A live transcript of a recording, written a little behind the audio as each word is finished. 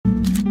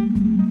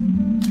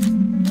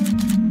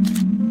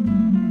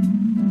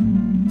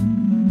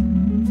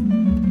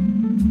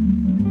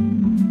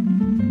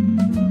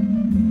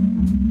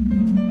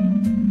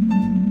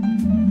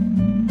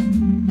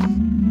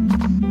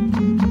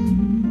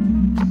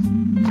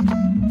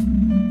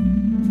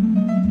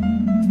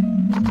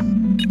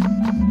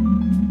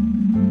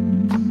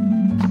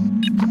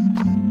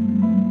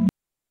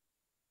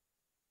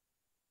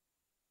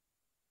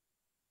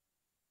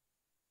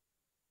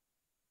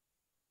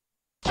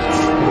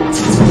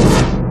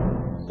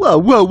Whoa,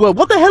 whoa, whoa,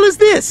 what the hell is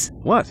this?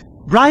 What?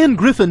 Brian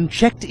Griffin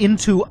checked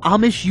into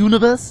Amish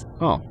Universe?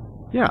 Oh,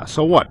 yeah,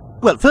 so what?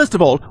 Well, first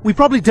of all, we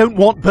probably don't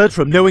want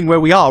Bertram knowing where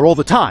we are all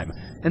the time.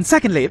 And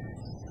secondly,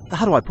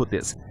 how do I put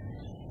this?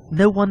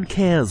 No one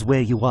cares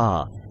where you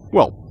are.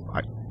 Well,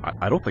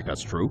 I don't think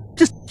that's true.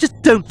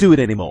 Just don't do it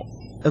anymore.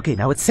 Okay,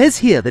 now it says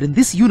here that in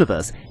this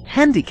universe,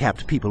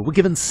 handicapped people were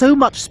given so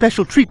much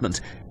special treatment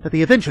that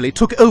they eventually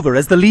took over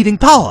as the leading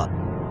power.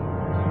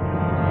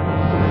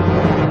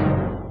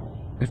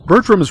 If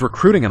Bertram is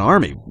recruiting an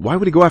army, why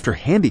would he go after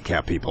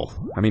handicapped people?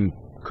 I mean,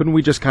 couldn't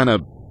we just kind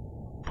of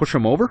push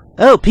him over?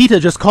 Oh, Peter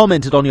just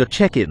commented on your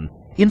check-in.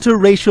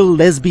 Interracial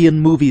lesbian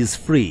movies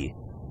free.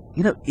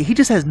 You know, he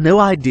just has no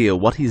idea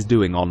what he's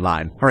doing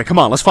online. Alright, come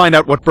on, let's find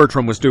out what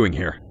Bertram was doing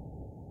here.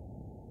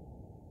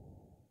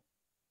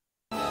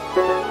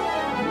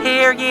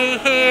 Hear ye,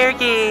 hear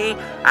ye.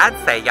 I'd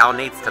say y'all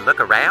needs to look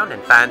around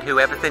and find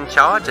whoever's in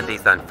charge of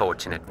these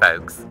unfortunate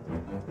folks.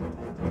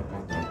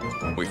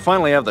 We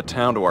finally have the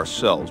town to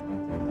ourselves.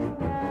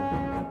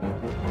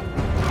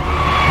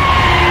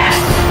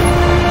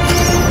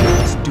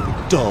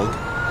 Stupid dog.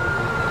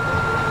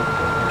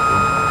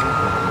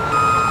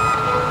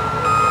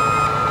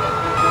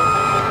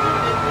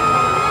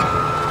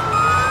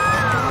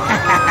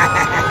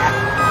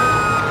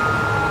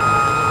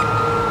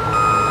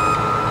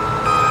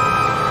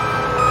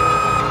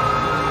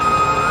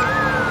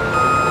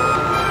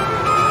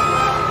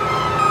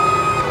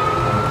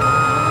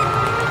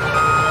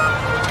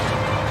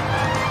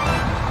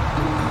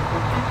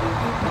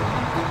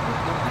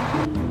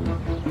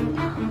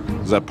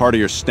 Is that part of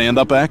your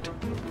stand-up act?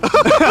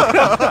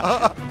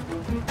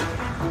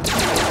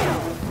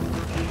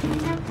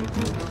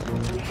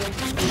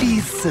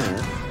 Please,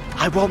 sir,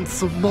 I want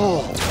some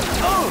more.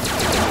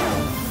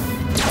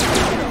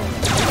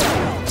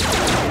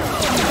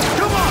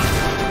 Come on!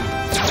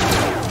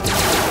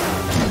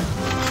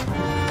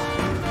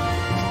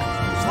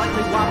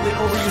 Slightly wobbly,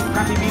 overused,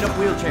 crappy, beat-up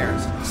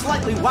wheelchairs.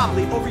 Slightly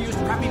wobbly,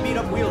 overused, crappy,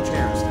 beat-up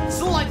wheelchairs.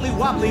 Slightly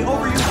wobbly,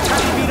 overused,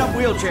 crappy, beat-up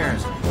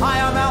wheelchairs. Hi,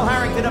 I'm Al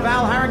Harrington of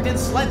Al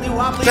Harrington's Slightly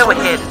Wobbly, Go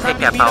ahead overused, and crappy,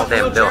 pick up all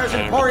beat-up them little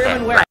wheelchairs, Emporium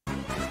and handicap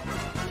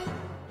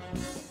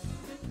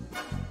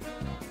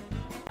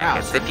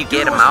warehouse. Because if you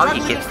get them all, you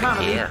Due to get a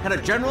struggling the economy gear. and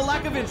a general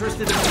lack of interest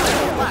in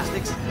sustainable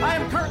plastics, I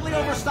am currently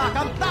overstocked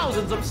on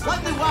thousands of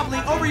slightly wobbly,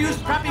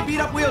 overused, crappy,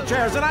 beat-up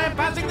wheelchairs, and I am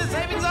passing the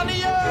savings on to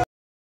you!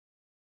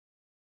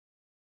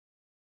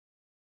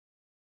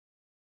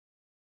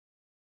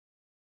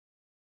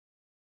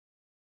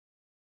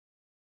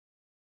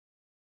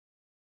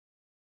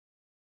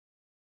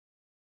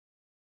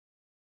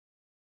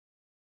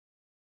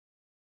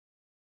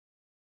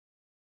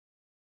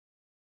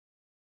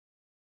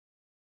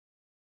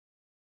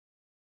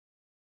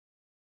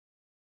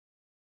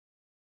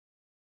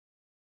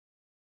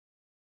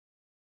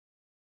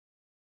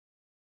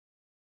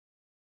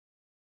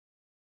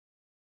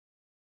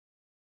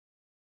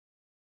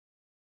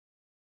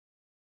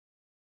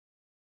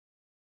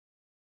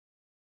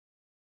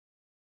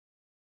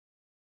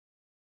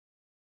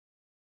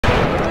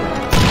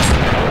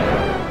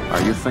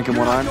 Are you thinking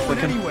what I'm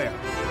thinking? Anywhere.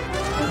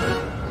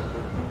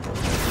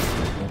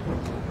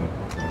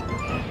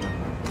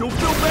 Don't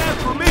feel bad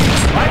for me.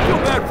 I feel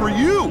bad for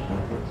you.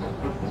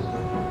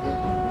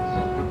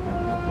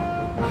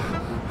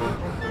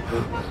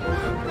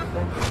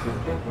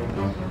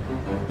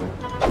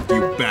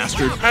 You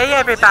bastard. Hey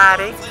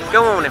everybody,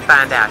 go on and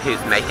find out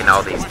who's making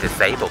all these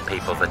disabled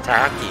people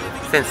attack you.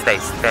 Since they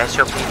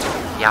special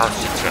people, y'all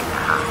should check the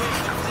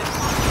hospital.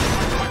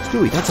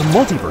 Stewie, that's a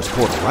multiverse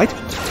portal, right?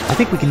 I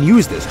think we can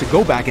use this to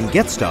go back and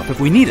get stuff if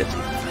we need it.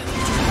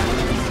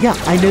 Yeah,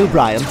 I know,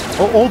 Brian.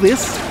 All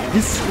this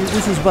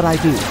is what I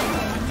do.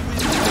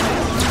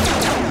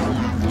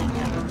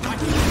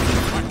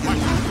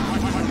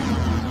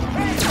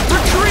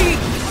 Retreat!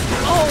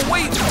 Oh,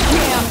 wait,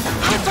 yeah.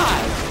 High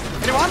five!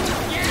 Anyone?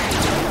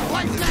 Yeah!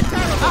 Life's not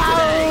terrible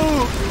today!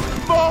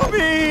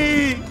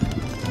 Bobby!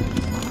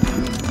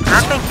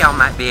 I think y'all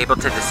might be able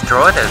to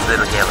destroy those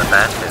little yellow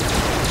buses.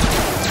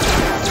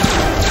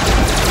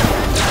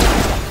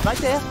 Right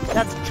there?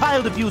 That's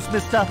child abuse,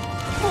 mister. Boy,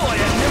 I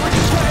never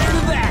get tired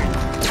of that!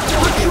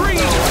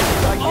 Retreat!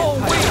 Oh,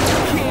 wait,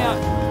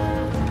 can't!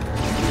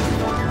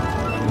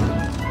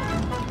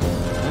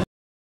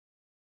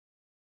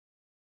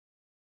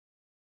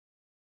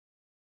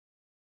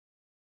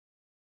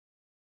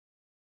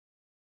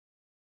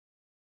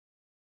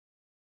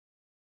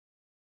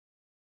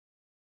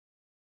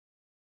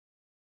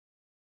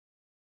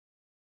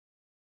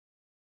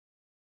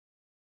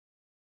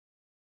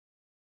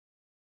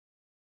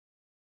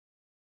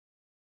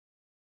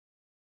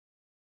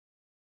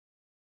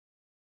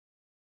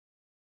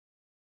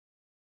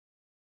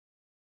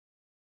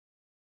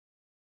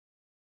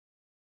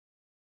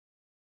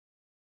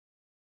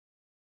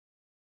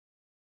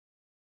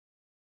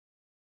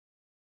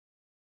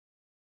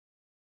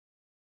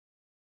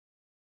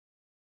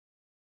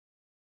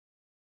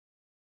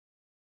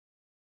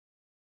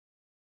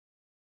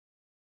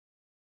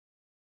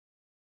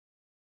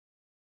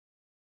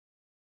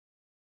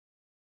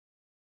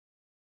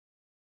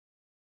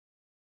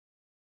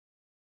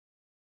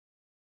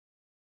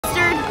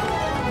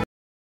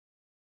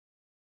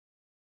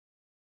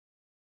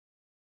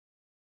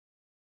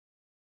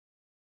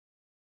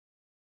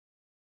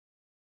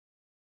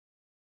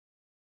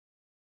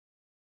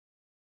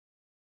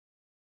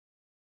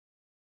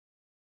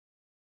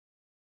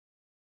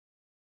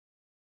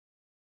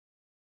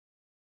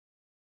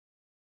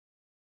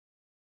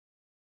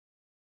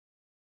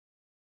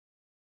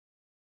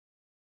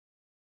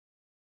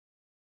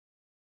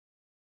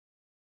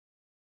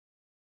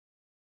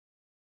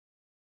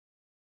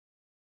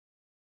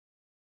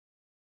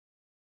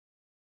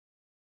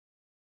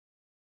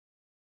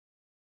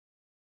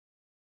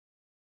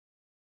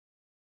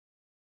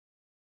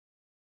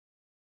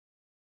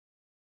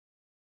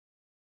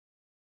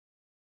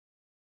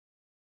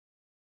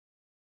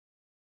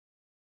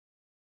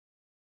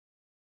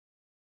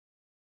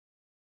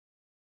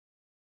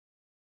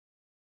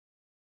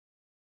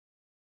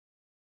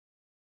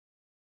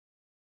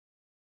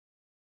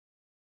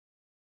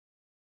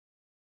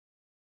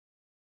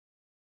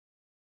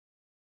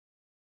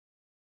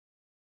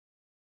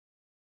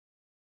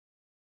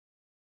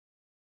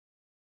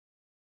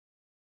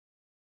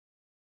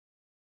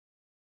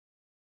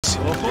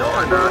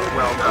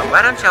 Well,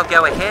 why don't y'all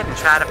go ahead and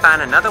try to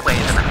find another way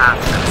into the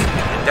hospital?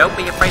 And don't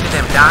be afraid of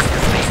them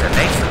doctors neither.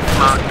 They some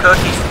smart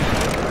cookies.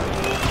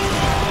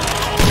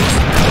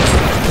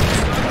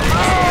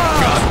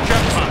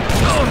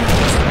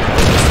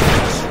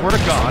 Swear to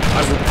God,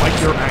 I will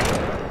bite your ankle.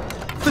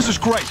 This is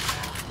great.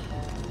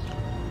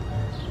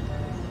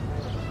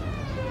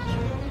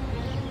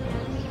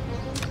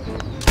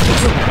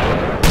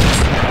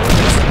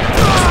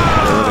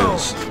 There it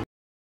is.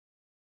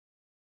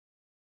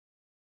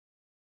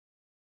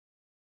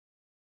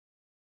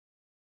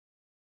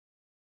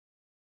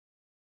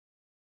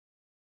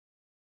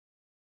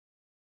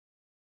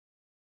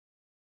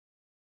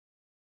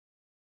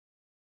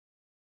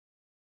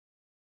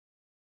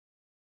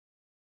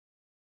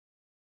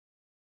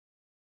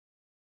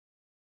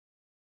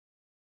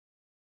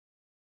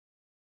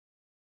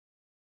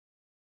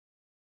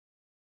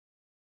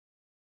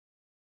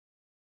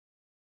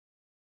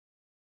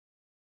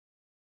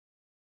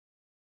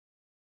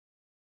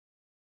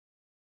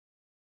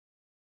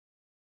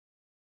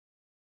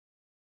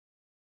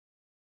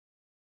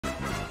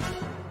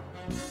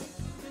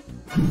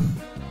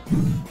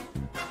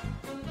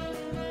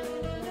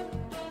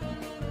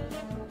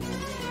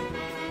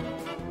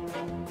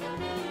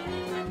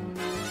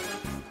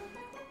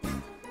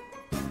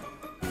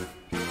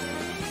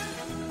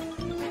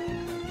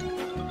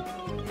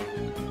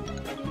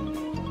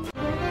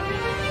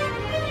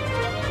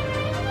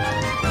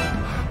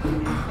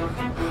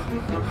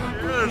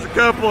 There's a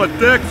couple of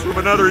dicks from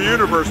another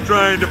universe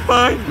trying to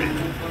find me.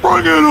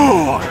 Bring it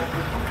on!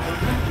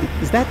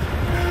 Is that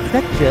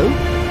Joe?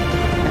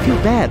 I feel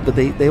bad, but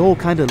they all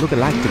kind of look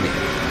alike to me.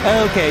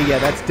 Okay, yeah,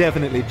 that's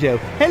definitely Joe.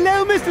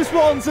 Hello, Mr.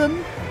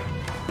 Swanson!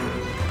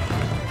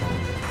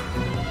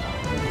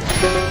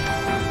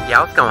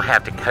 Y'all gonna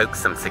have to coax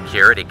some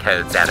security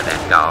codes out of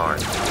that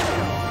guard.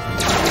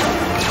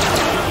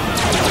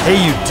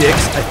 Hey, you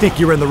dicks, I think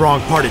you're in the wrong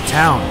part of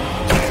town.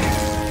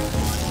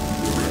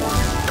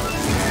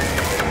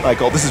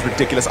 Michael, this is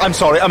ridiculous. I'm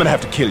sorry, I'm gonna have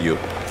to kill you.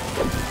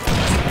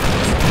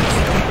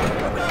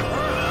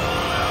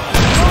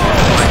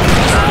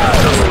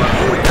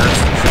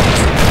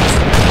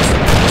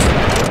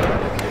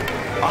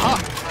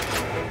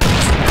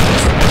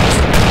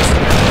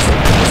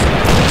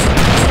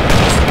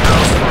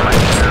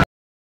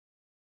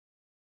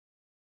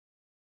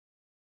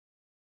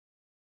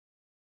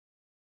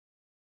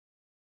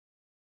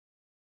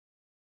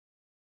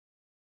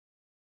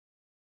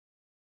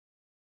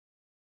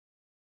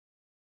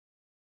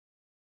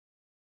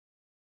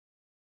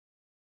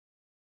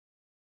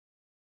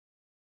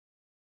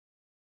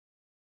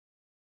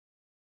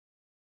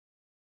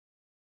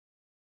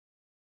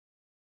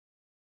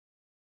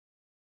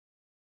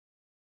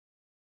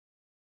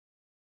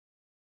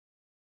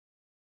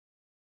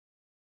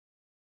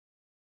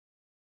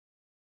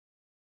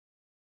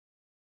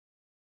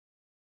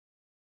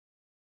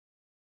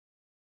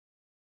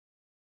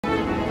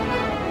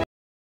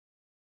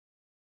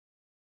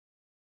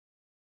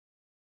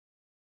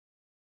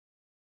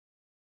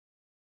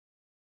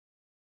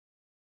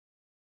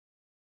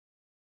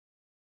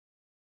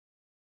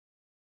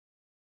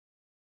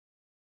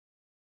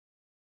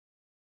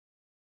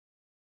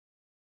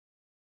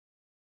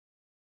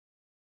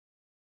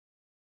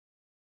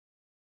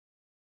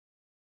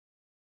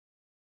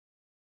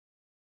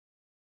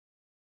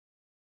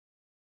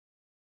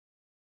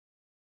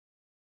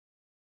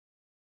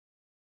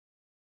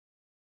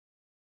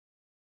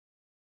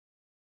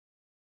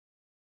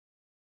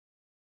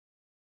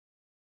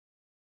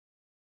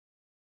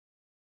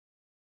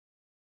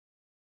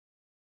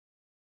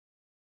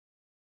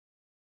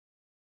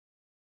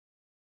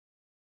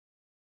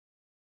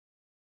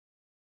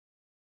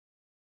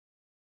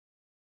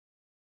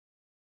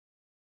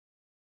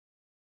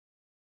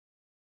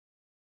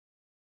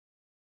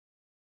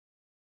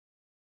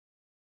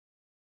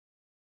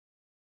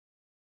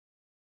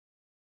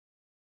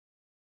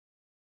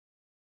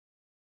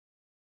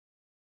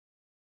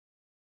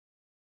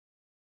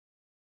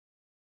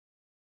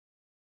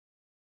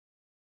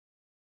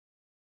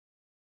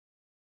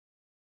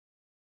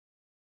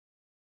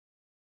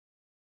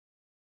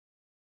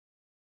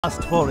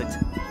 Asked for it.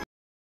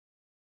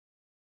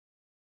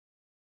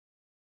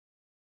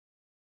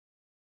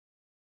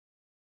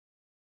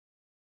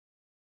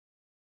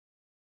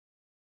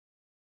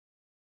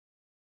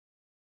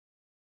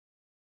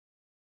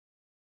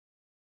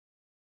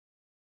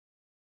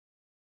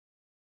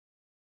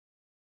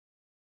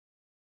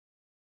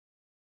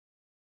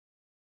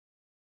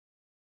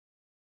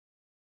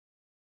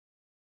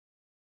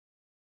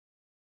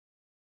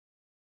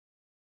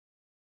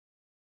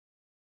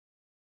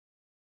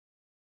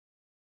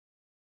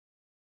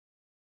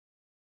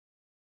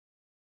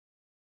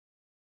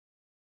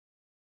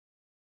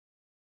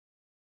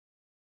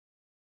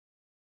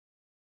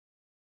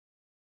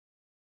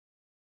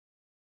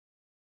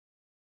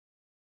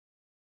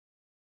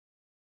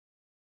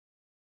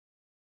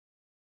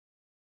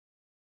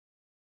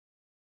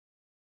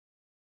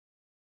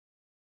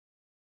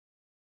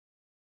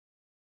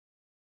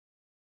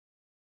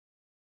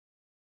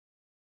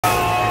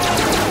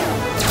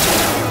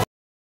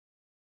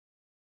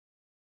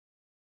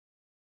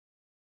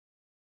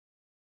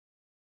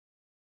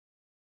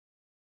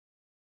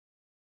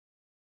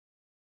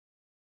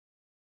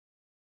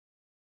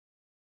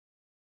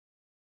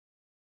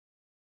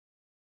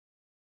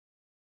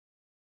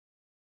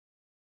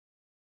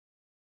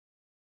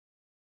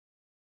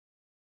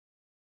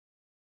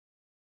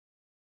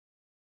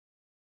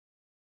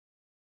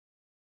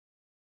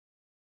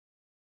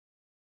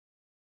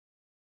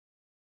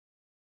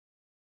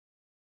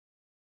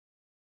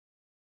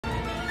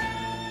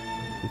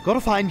 We've got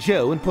to find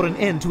Joe and put an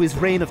end to his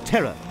reign of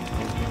terror.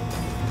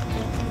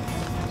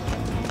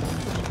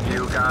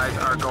 You guys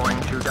are going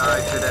to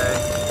die today.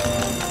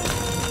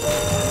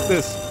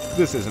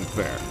 This isn't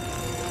fair.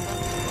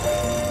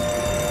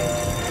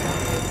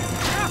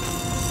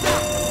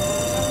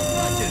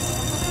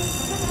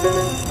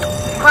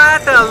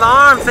 Quiet the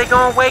alarms, they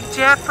gonna wake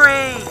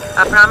Jeffrey.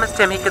 I promised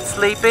him he could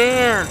sleep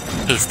in.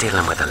 He's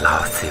dealing with a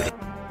lawsuit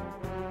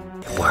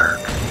at work.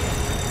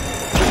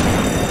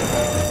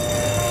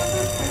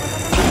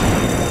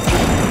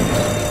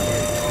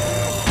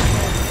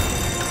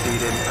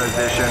 Seated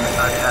position,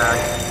 attack.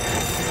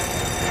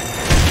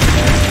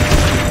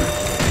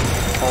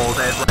 Hold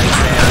it right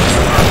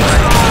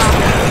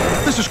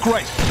there. This is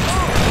great.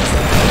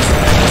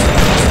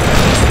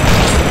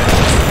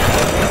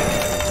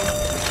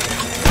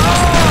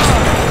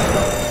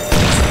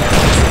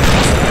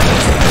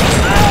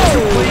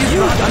 Please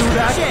not do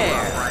that.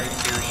 Right,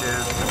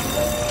 douches.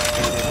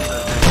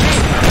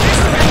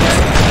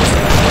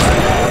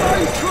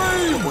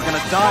 We're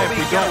gonna die if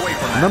we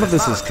don't. None of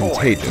this is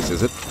contagious,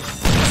 is it?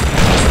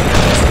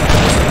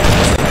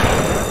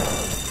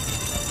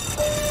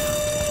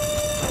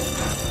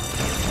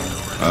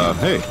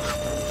 Hey.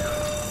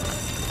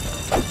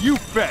 You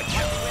fetch.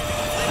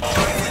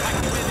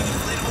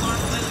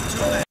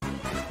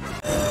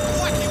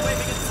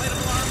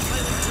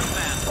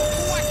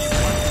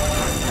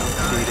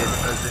 Seated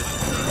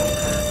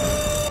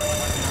position.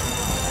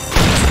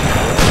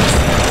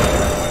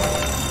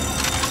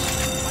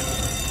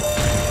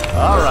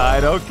 All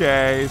right,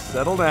 okay,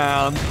 settle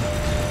down.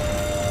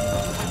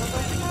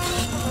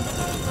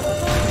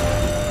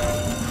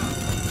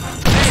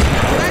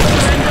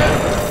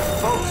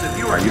 Folks, if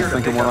you Are you here to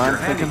thinking pick what up I'm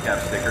your thinking?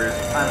 handicap stickers,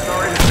 I'm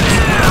sorry to say.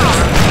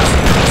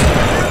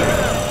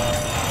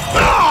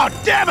 Oh,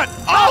 damn it!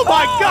 Oh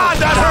my God,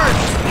 that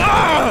hurts!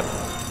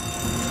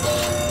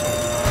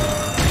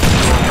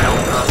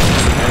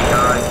 A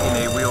guy in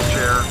a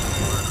wheelchair.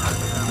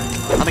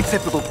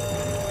 Unacceptable.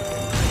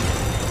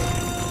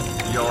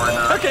 You're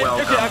not Okay,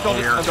 welcome okay, I've got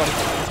here.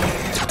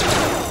 it.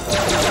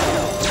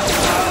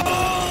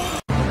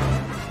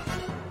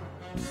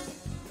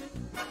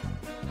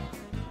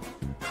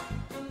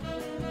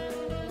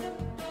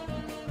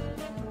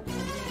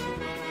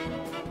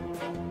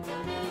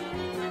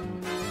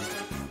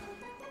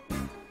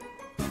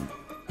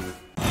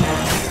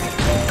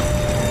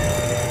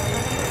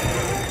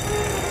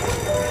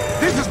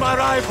 This is my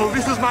rifle,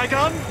 this is my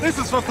gun, this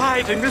is for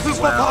fighting, this is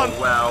for fun.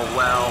 Well.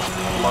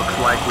 Looks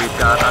like we've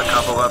got a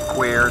couple of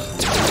queers.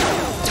 Seated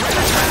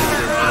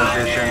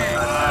position.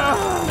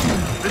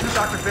 This is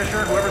Dr.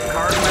 Fisher. Whoever's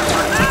card went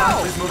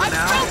right, please move it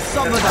now.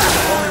 Some of that.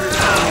 Only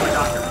respond to the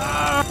doctor.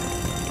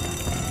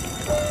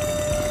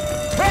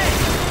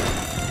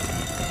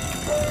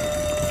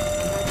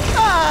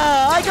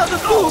 Ah, I got the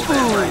boo-boo!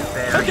 Right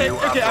there, Okay, you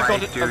okay, I've got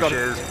upright it, I've got it.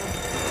 douches.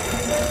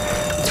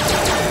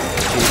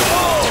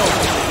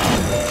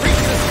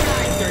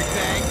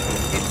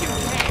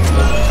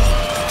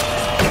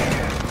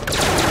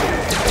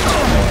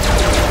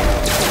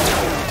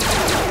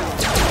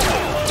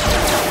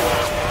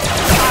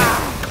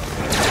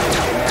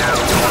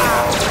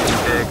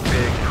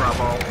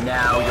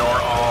 Now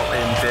you're all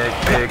in big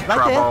Right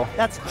trouble. there.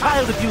 That's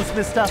child abuse,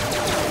 mister.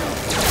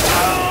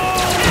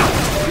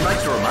 We'd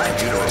like to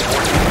remind you to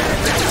report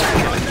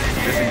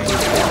this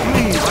includes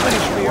Please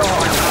finish me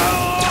off.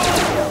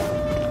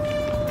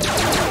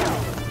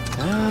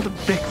 The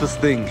breakfast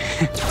thing.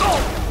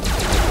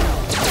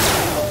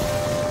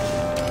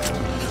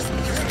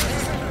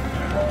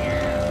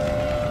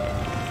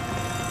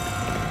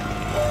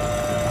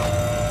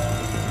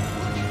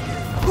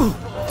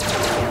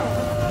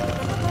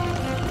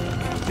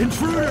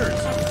 Intruders!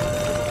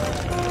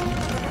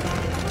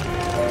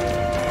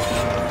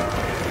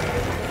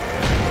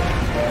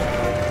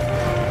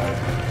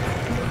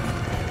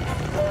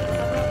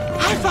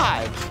 High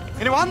five!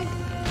 Anyone?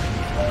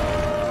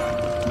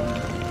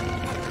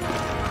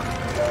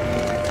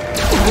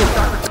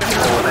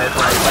 Hold it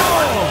right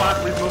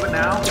there. Please move it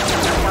now.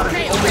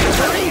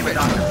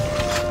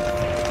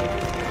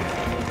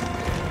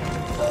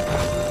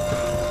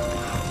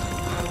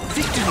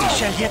 Victory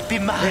shall yet be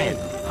mine.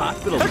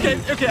 Okay,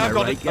 I've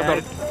got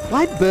it.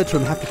 Why'd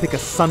Bertram have to pick a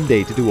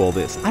Sunday to do all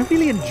this? I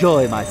really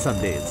enjoy my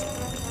Sundays.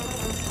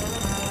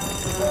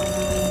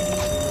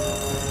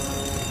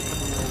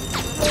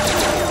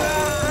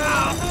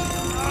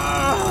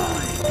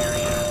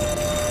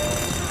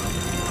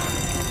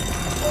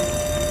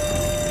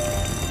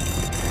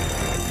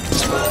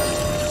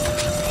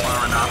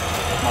 Far enough.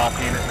 Small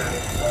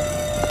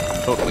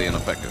penises. Totally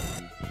ineffective.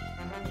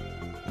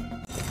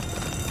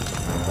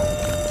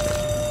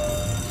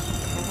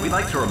 We'd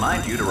like to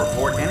remind you to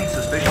report any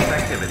suspicious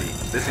activity.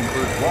 This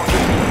includes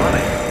walking,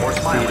 running, or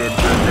smiling. Seated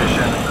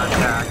position.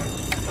 Attack.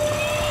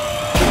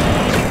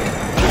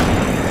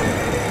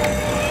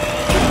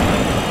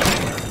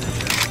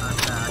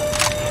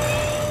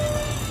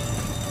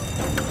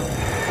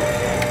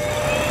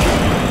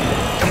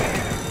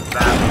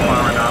 That's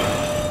far enough.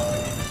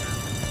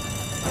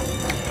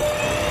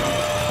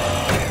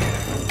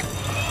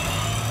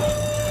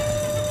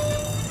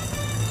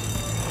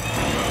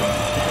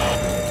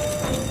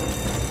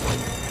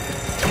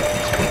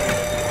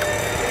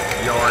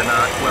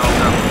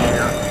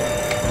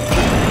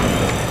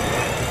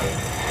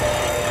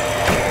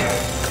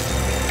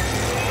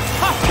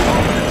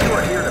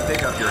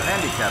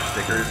 handicap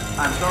stickers,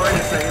 I'm sorry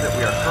to say that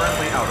we are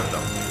currently out of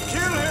them.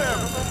 Kill him!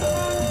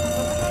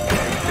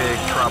 Big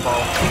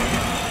trouble.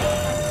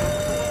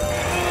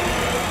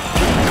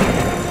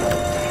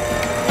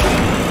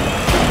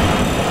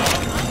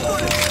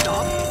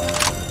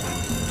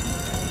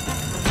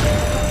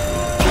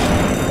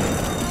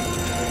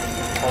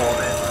 Hold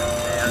it,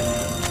 man.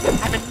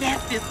 I'm a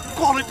nasty,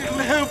 quality little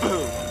hobo!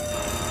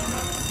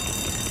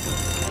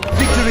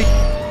 Victory!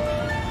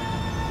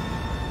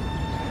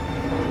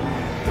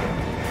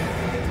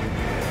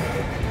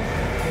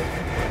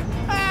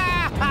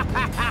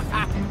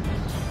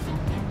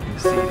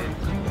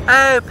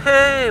 Oh,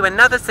 poo,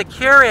 another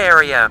secure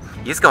area.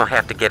 You's gonna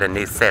have to get a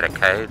new set of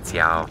codes,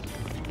 y'all.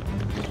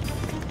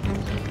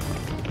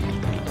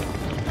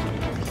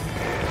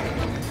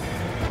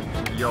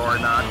 You're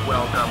not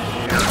welcome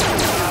here.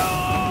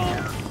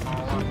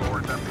 All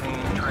aboard the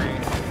pain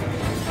train.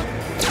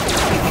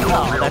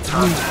 Oh, that's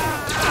rude.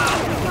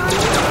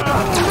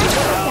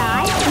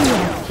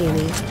 Yes,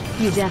 Jimmy.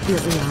 You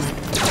definitely are.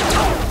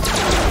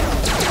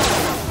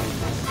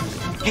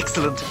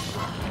 Excellent.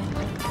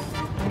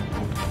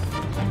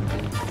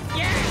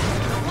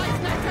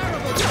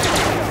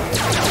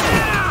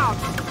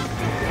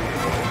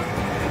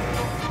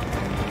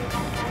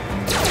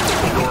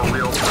 Your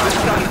real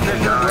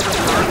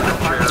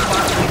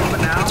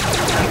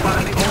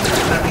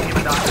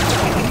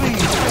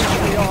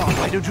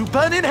Why don't you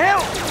burn in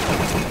hell?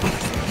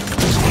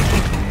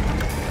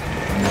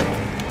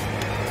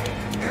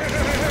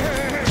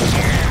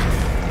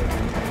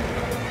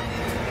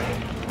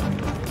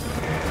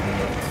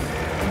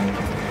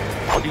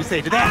 What do you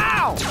say to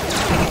that?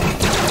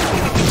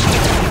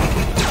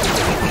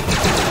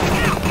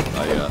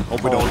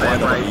 Hope we don't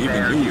wind up right even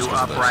there, use you for this.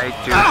 upright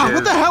Ah, douches.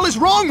 what the hell is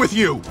wrong with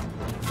you?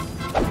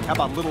 How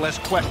about a little less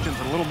questions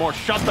and a little more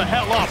shut the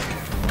hell up?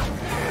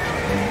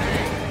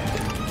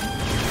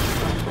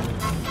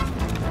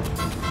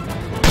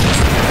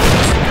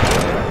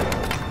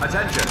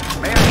 Attention,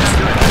 may I have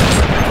your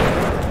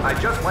attention? I'd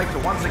just like to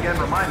once again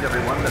remind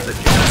everyone that the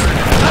janitor...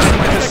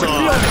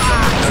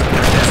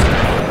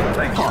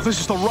 Thank you. Oh, this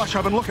is the rush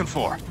I've been looking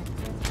for.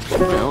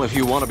 Well, if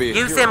you want to be a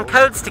Use hero, them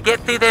codes to get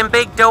through them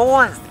big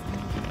doors.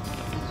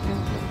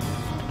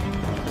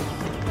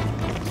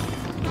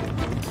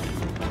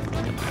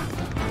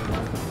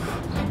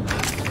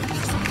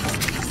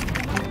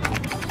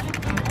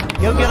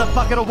 Go get a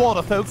bucket of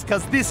water, folks,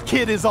 because this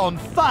kid is on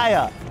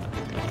fire!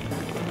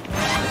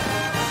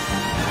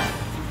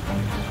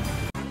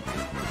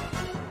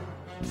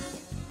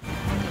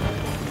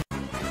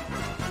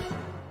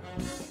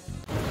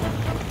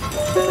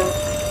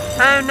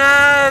 Oh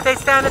no, they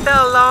sounded the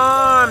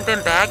alarm.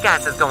 Them bad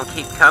guys is gonna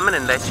keep coming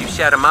unless you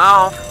shut them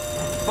off.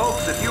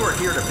 Folks, if you are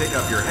here to pick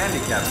up your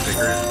handicap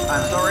stickers,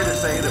 I'm sorry to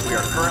say that we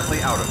are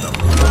currently out of them.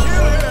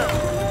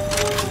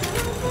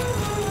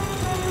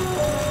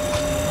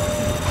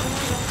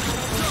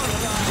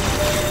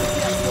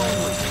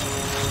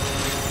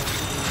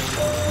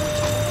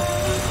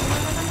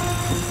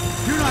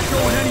 You're not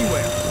going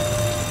anywhere.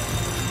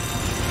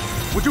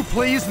 Would you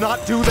please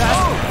not do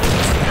that?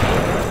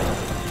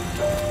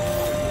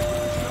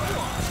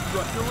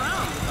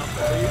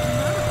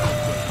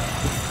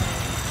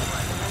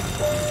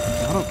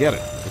 I don't get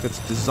it. If it's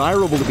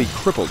desirable to be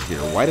crippled here,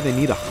 why do they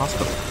need a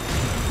hospital?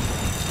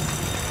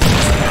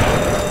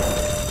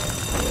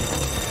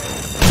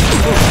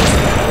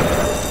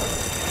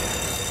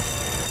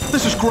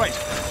 This is great.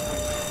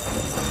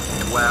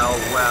 Well,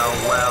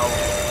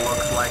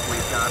 looks like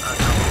we've got a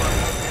couple of...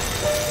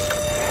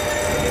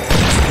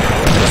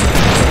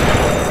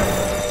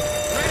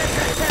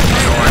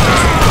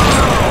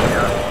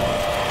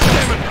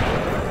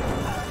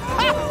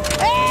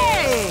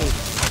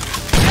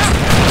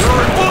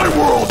 You're in my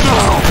world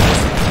now!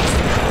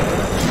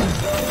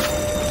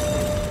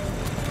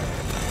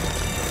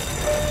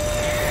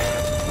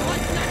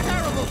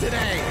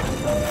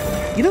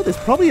 You know, there's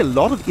probably a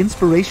lot of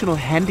inspirational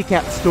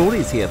handicapped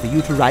stories here for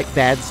you to write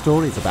bad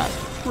stories about.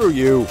 Screw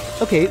you.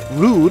 Okay,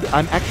 rude,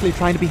 I'm actually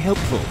trying to be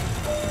helpful.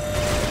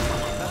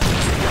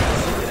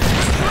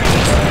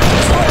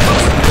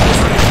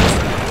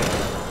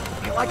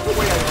 I like the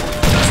way I...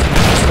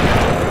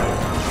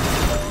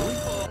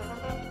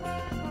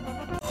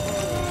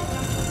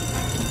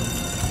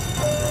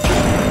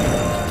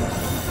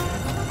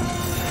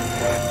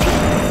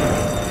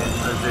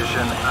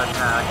 Position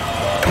attack.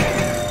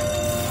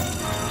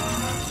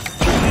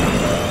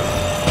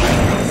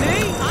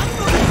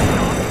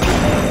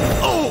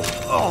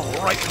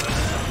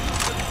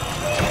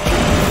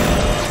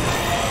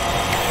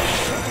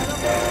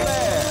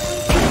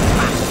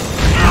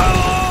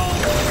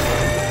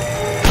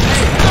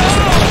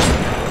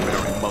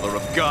 Mother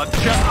of God.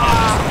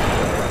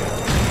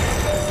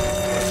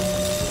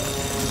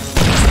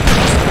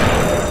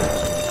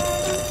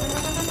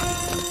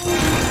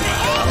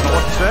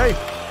 What to say?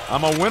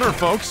 I'm a winner,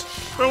 folks.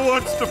 Who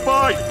wants to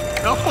fight?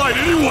 I'll fight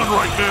anyone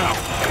right now.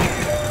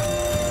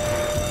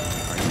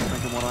 Are you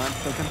thinking what I'm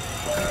thinking?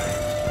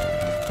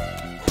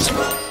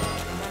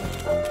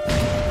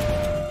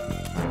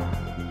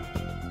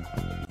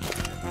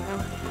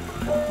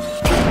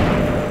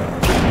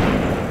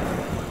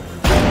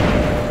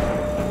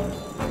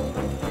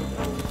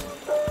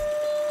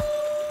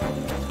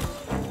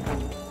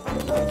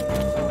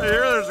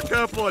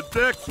 couple of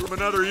dicks from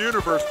another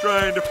universe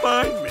trying to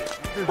find me.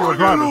 Bring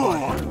it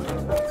on.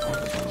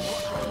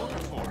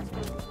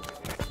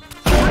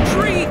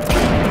 Retreat!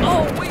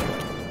 Oh, wait!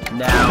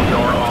 Now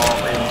you're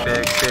all in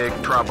big,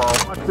 big trouble.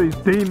 Watch these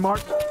Dean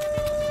Martin.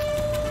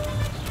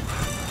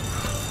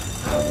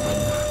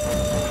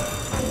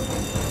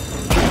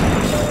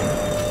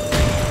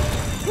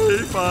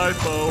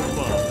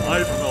 P505.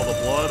 I smell the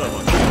blood of a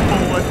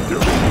bullet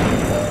dude.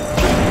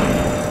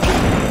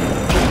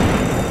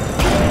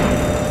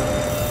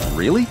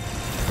 Really?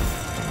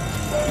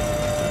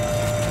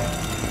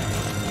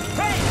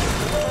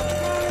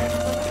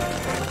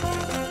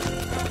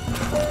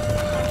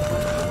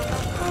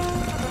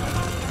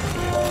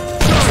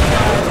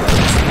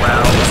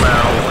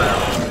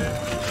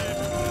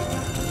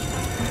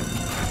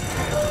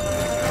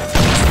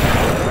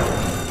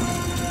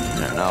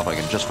 Now, if I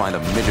can just find a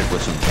midget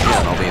with some gin,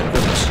 I'll be in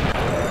business.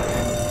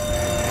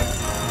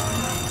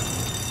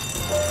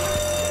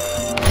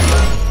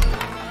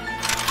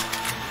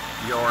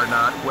 You're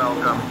not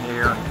welcome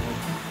here.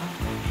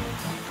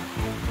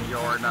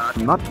 You're not.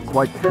 I'm not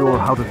quite sure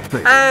how to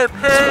say. Oh,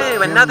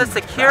 poo! Another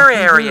secure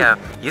area.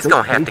 You're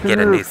gonna have to get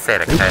a new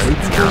set of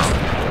codes, y'all.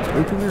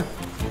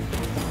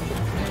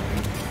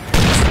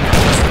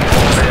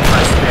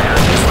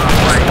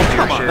 Oh,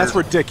 come on, that's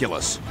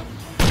ridiculous.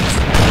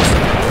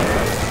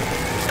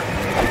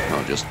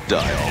 I'll just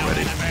die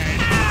already.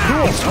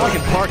 Cool, now I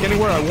can park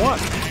anywhere I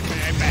want.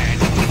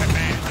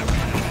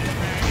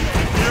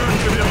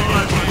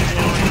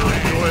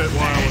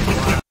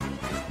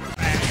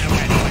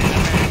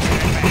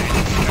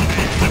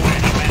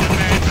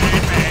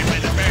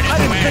 I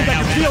didn't think I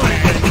could feel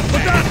anything,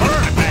 but that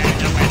hurt.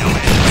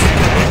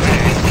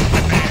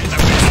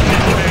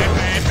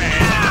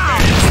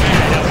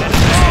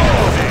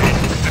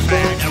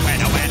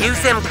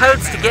 Use them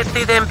codes to get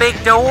through them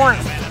big doors.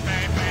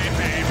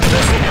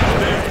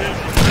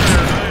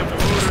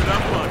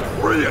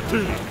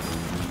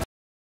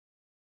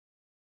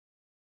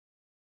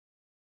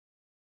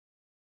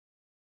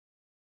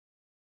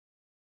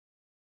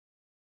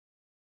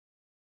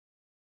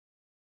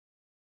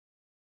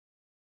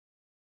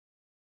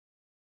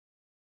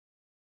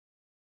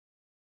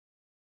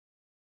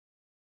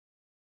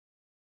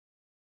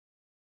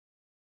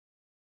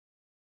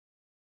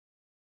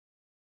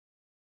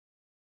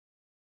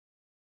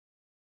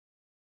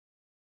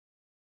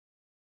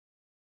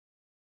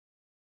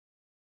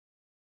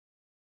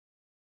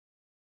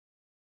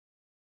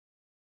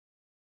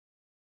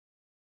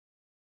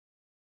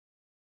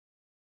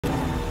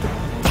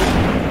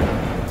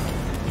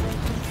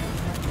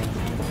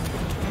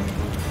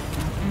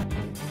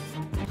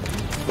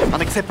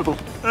 Unacceptable.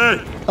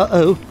 Hey!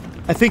 Uh-oh.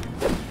 I think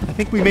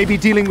we may be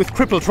dealing with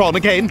Crippletron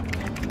again.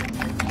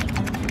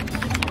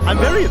 I'm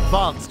very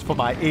advanced for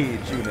my age,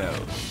 you know.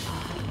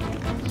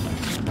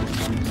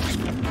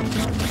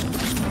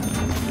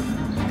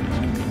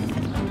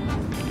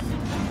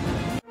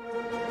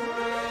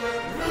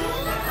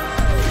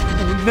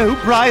 Oh no,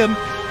 Brian!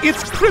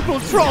 It's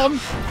Crippletron!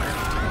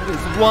 That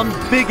is one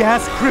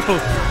big-ass cripple.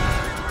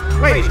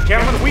 Ladies and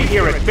gentlemen, we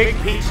here at Big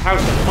Pete's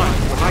House of Fun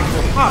would like to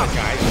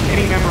apologize if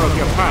any member of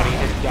your party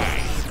has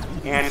died.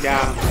 And,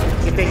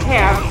 if they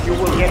have, you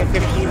will get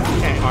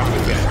 15% off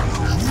your bill.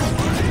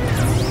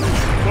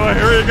 Well, I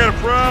hear you got a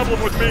problem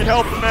with me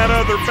helping that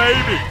other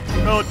baby.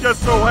 Well, it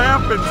just so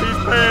happens he's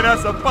paying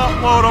us a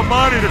buttload of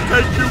money to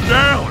take you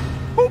down.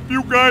 Hope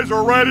you guys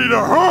are ready to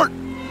hurt.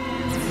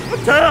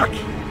 Attack!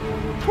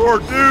 Or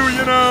do,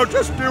 you know,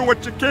 just do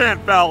what you can,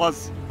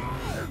 fellas.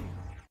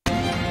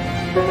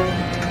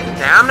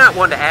 Now, I'm not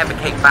one to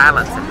advocate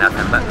violence and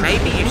nothing, but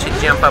maybe you should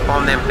jump up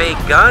on them big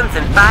guns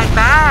and fight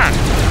back.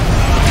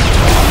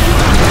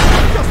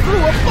 Just threw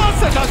a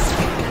bus at us!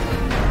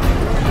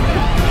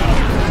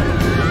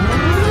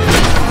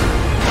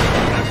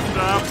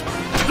 Stop.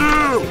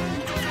 Do!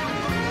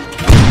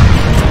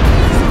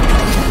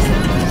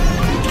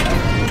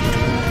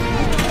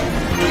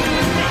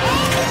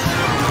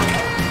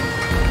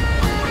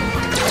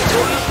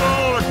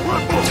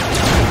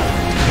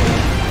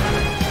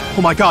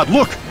 Oh my god,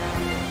 look!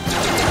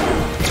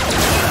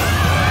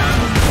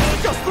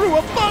 Threw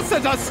a bus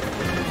at us!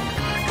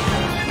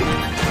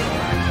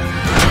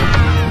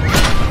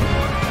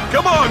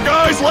 Come on,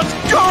 guys, let's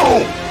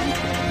go!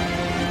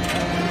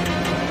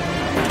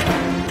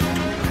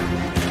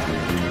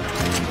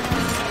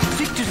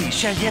 Victory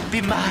shall yet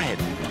be mine.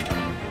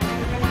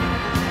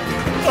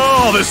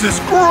 Oh, this is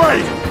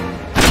great!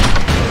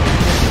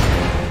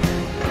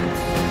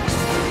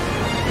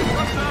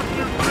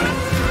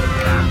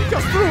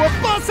 Just threw a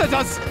bus at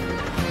us!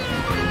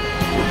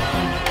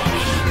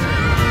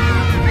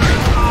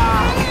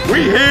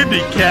 We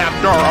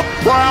handicapped are a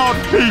proud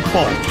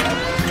people!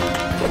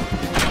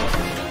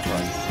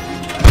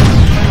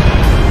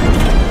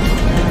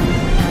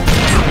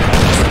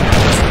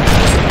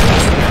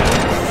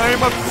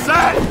 I'm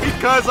upset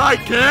because I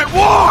can't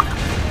walk!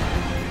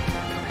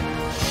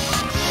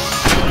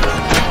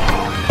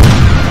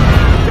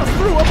 Just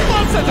threw a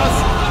bus at us!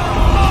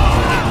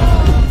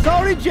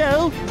 Sorry,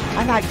 Joe.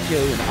 I like Joe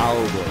in our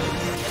world.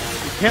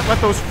 Can't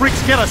let those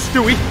freaks get us,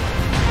 Stewie!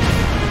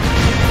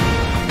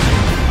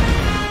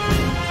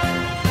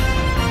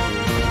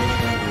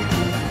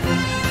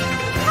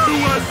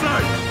 USA!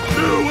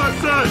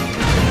 USA!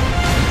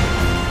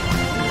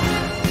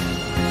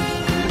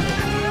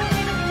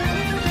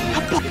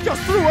 He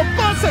just threw a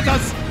bus at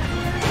us!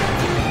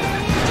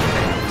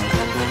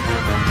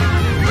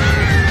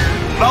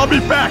 I'll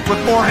be back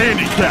with more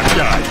handicapped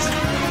guys!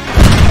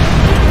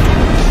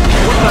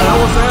 What the hell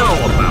was that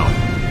all about?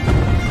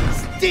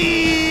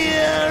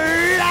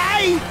 Steer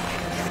light!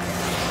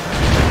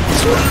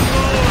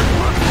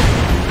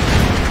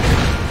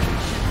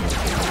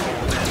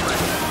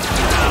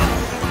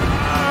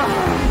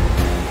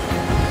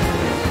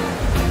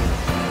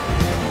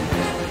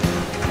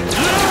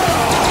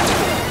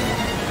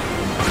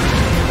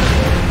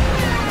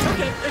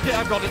 Okay,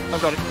 I've got it.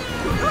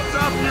 What's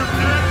up, you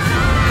kids?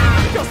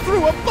 He just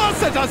threw a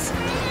bus at us!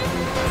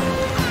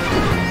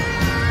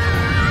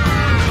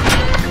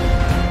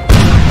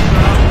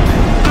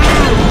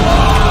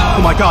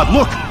 Oh my god,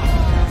 look!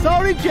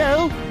 Sorry,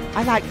 Joe.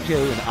 I like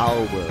Joe in our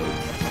world.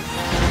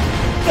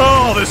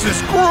 Oh, this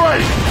is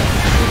great!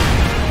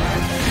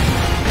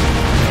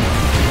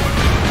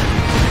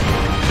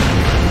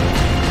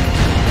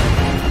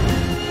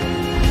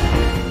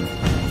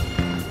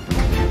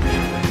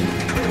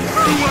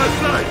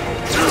 USA!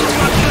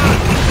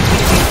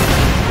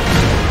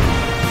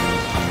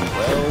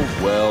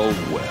 Well.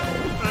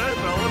 Hey,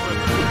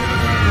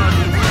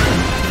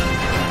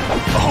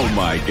 Oh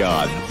my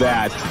god,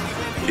 that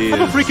is...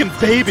 I'm a freaking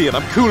baby and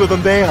I'm cooler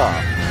than they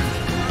are.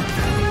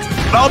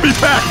 I'll be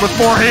back with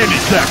more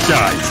handicapped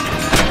guys!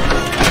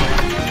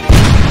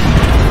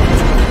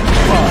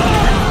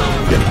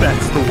 If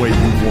that's the way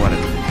you want it.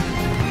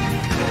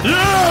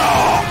 Yeah!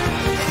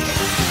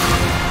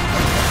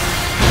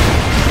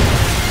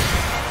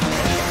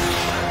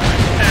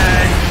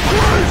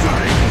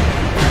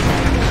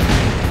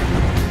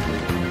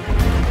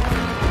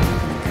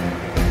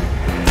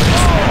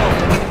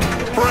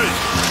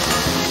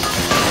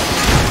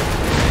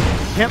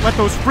 Can't let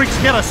those freaks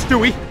get us,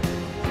 Stewie!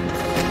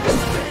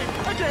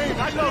 Again,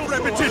 I love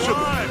repetition!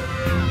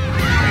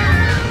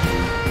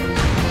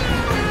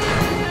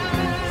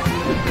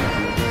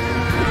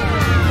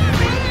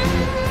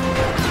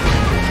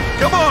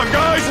 Come on,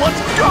 guys,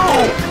 let's go!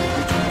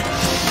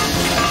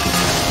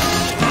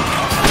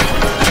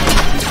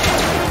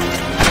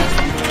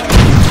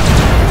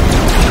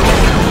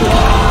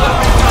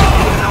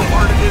 How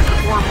hard it is to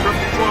form from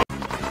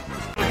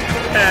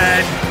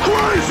and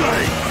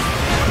crazy!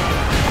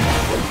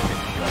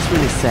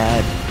 Really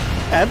sad.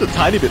 And a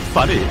tiny bit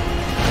funny.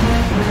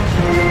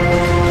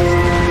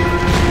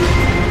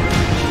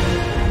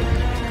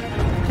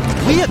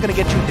 We are gonna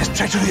get you this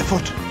treasure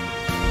afoot.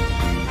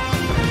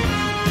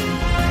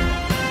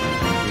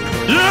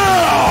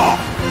 Yeah!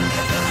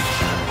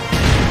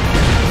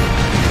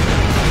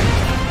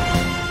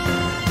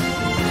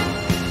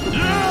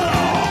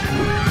 Yeah!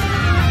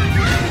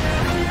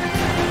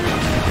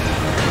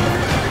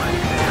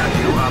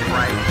 You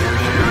upright,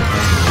 douche.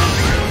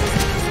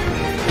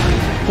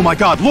 Oh my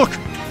god, look!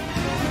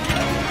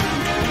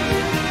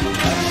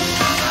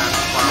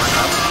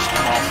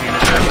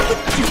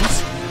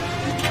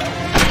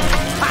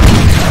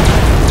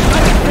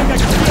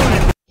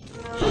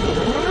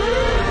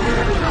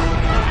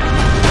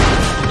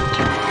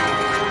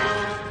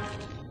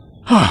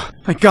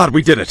 Thank God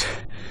we did it.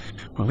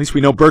 Well, at least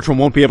we know Bertram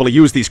won't be able to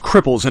use these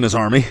cripples in his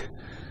army.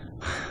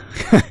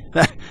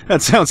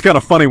 That sounds kind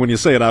of funny when you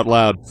say it out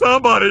loud.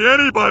 Somebody,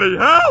 anybody,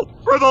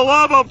 help! For the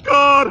love of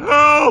God,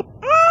 help!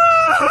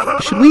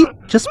 Should we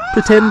just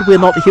pretend we're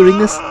not hearing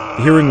this?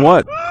 Hearing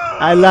what?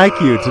 I like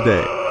you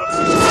today.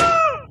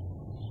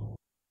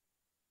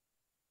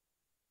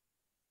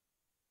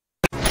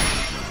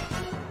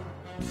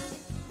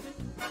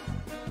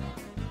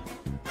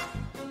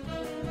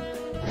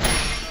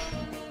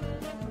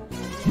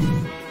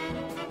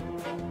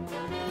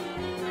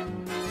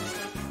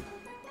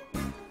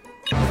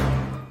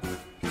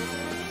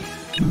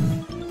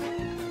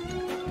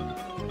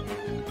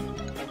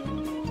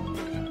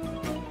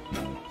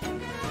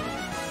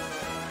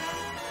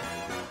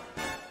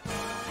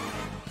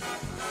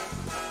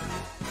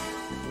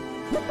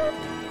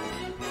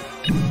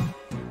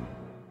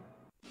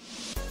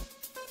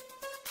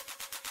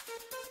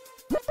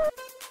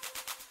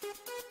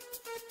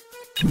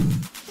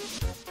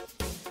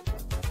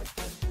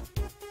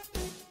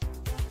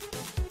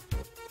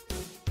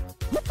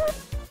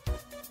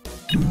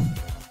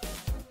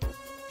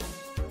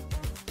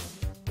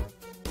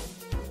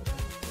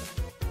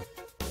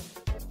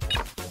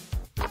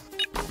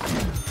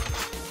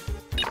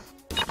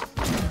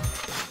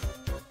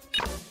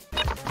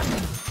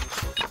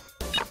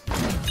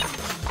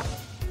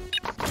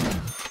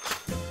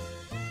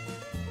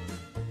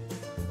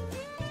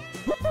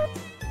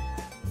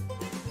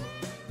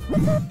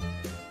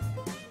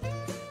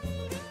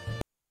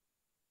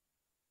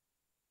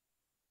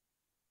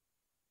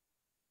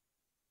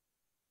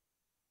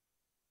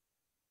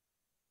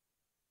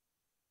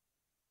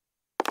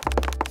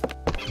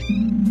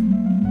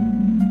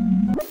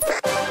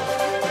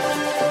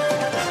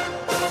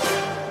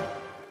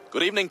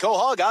 Good evening,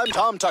 Quahog. I'm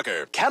Tom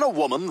Tucker. Can a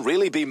woman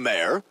really be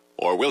mayor?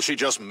 Or will she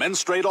just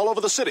menstruate all over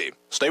the city?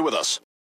 Stay with us.